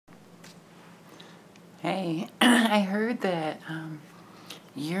Hey, I heard that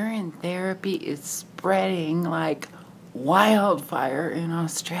urine therapy is spreading like wildfire in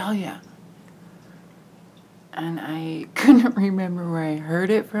Australia. And I couldn't remember where I heard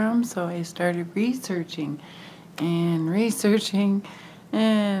it from, so I started researching, and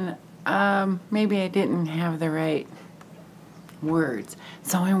maybe I didn't have the right words.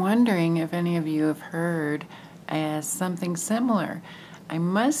 So I'm wondering if any of you have heard as something similar. I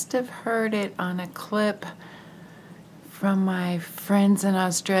must have heard it on a clip from my friends in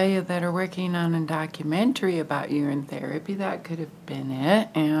Australia that are working on a documentary about urine therapy. That could have been it,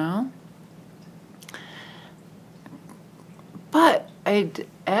 you know. But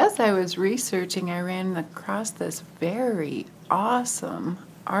as I was researching, I ran across this very awesome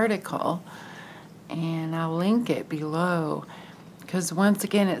article, and I'll link it below. Because once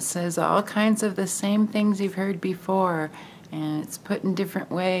again, it says all kinds of the same things you've heard before, and it's put in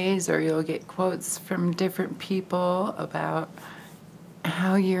different ways, or you'll get quotes from different people about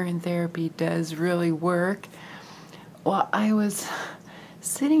how urine therapy does really work. Well, I was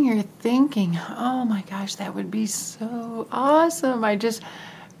sitting here thinking, oh my gosh, that would be so awesome.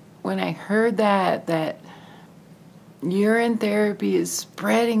 When I heard that urine therapy is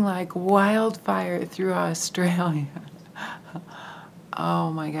spreading like wildfire through Australia.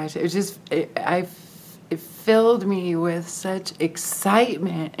 Oh my gosh, it filled me with such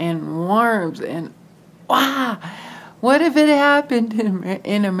excitement and warmth, and wow, what if it happened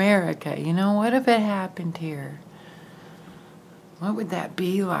in America? You know, what if it happened here? What would that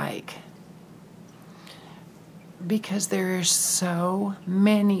be like? Because there are so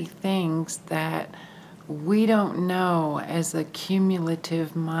many things that we don't know as a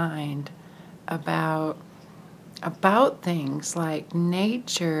cumulative mind about things like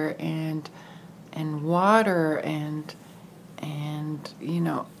nature and water and you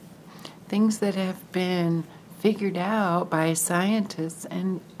know, things that have been figured out by scientists,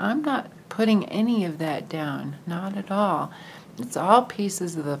 and I'm not putting any of that down, not at all. It's all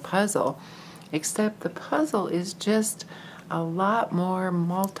pieces of the puzzle, except the puzzle is just a lot more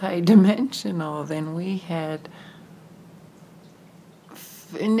multi-dimensional than we had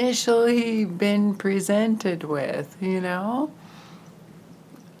initially been presented with, you know?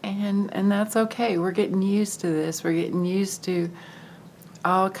 And that's okay. We're getting used to this. We're getting used to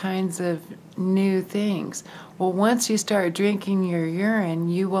all kinds of new things. Well, once you start drinking your urine,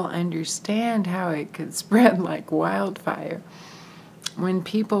 you will understand how it could spread like wildfire. When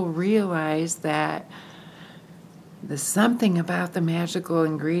people realize that there's something about the magical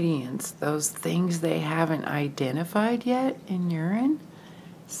ingredients, those things they haven't identified yet in urine,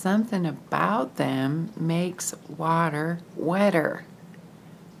 something about them makes water wetter.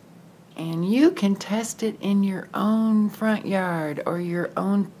 And you can test it in your own front yard or your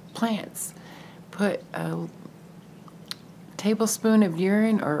own plants. Put a tablespoon of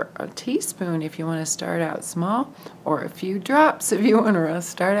urine, or a teaspoon if you want to start out small, or a few drops if you want to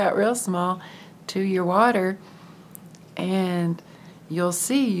start out real small, to your water, and you'll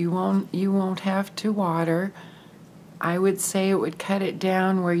see you won't have to water. I would say it would cut it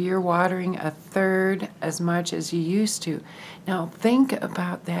down where you're watering a third as much as you used to. Now think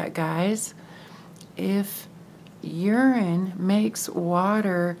about that, guys. If urine makes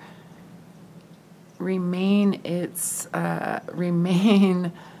water remain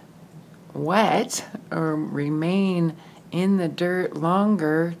wet, or remain in the dirt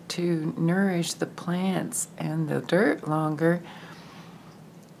longer to nourish the plants and the dirt longer,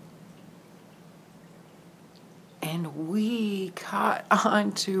 and we caught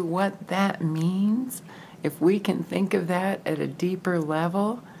on to what that means, if we can think of that at a deeper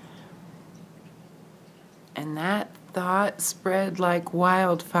level, and that thought spread like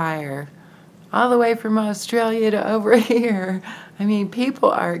wildfire all the way from Australia to over here. I mean,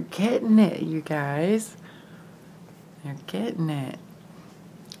 people are getting it, you guys. They're getting it.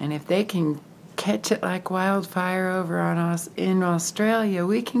 And if they can catch it like wildfire over on us in Australia,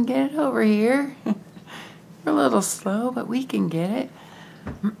 we can get it over here. We're a little slow, but we can get it.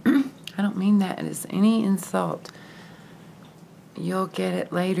 I don't mean that as any insult. You'll get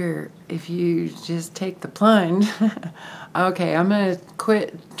it later if you just take the plunge. Okay, I'm going to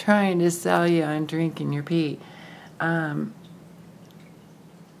quit trying to sell you on drinking your pee. I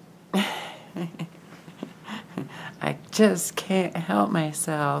just can't help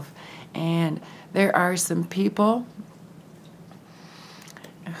myself. And there are some people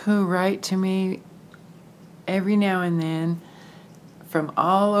who write to me every now and then from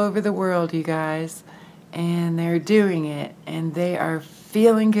all over the world, you guys, and they're doing it, and they are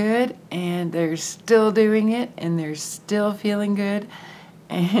feeling good, and they're still doing it, and they're still feeling good,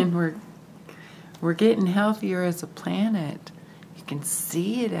 and We're getting healthier as a planet. You can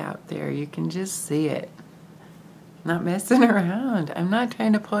see it out there. You can just see it. Not messing around. I'm not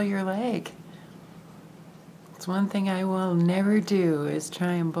trying to pull your leg. It's one thing I will never do is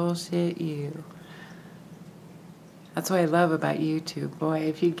try and bullshit you. That's what I love about YouTube. Boy,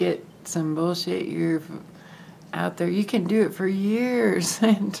 if you get some bullshit you're out there, you can do it for years.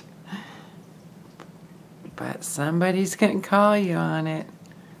 But somebody's going to call you on it.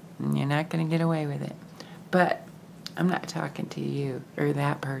 And you're not going to get away with it. But I'm not talking to you or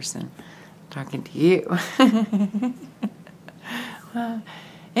that person. I'm talking to you. Well,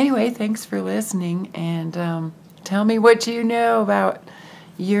 anyway, thanks for listening. And tell me what you know about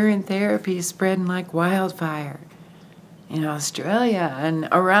urine therapy spreading like wildfire in Australia and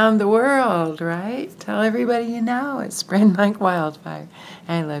around the world, right? Tell everybody you know it's spreading like wildfire.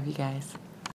 I love you guys.